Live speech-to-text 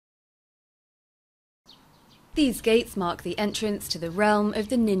These gates mark the entrance to the realm of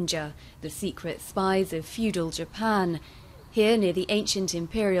the ninja, the secret spies of feudal Japan. Here, near the ancient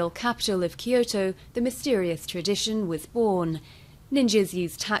imperial capital of Kyoto, the mysterious tradition was born. Ninjas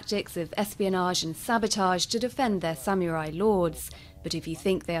use tactics of espionage and sabotage to defend their samurai lords. But if you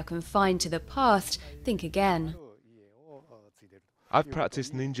think they are confined to the past, think again. I've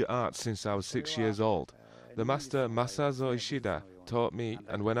practiced ninja art since I was 6 years old. The master Masazo Ishida taught me,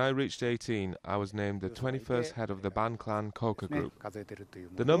 and when I reached 18, I was named the 21st head of the Ban Clan Koka group.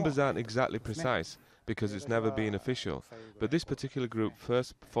 The numbers aren't exactly precise, because it's never been official, but this particular group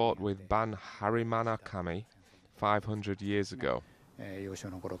first fought with Ban Harimanakami 500 years ago.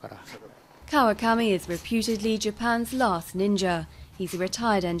 Kawakami is reputedly Japan's last ninja. He's a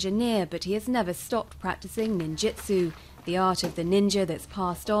retired engineer, but he has never stopped practicing ninjutsu, the art of the ninja that's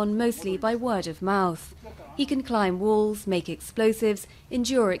passed on mostly by word of mouth. He can climb walls, make explosives,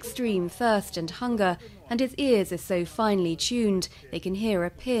 endure extreme thirst and hunger, and his ears are so finely tuned they can hear a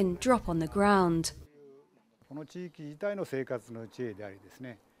pin drop on the ground.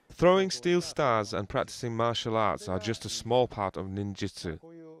 Throwing steel stars and practicing martial arts are just a small part of ninjutsu.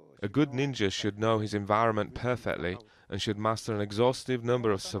 A good ninja should know his environment perfectly and should master an exhaustive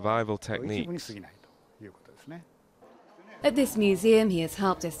number of survival techniques. At this museum, he has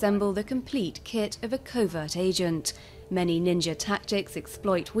helped assemble the complete kit of a covert agent. Many ninja tactics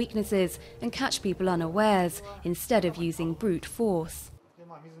exploit weaknesses and catch people unawares instead of using brute force.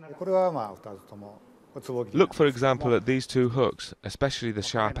 Look, for example, at these two hooks, especially the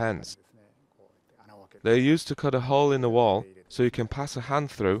sharp ends. They are used to cut a hole in the wall so you can pass a hand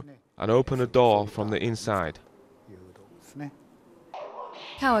through and open a door from the inside.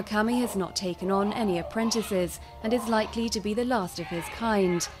 Kawakami has not taken on any apprentices and is likely to be the last of his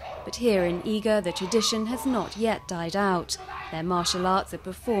kind. But here in Iga, the tradition has not yet died out. Their martial arts are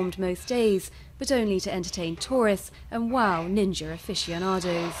performed most days, but only to entertain tourists and wow ninja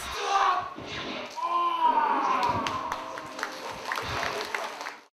aficionados.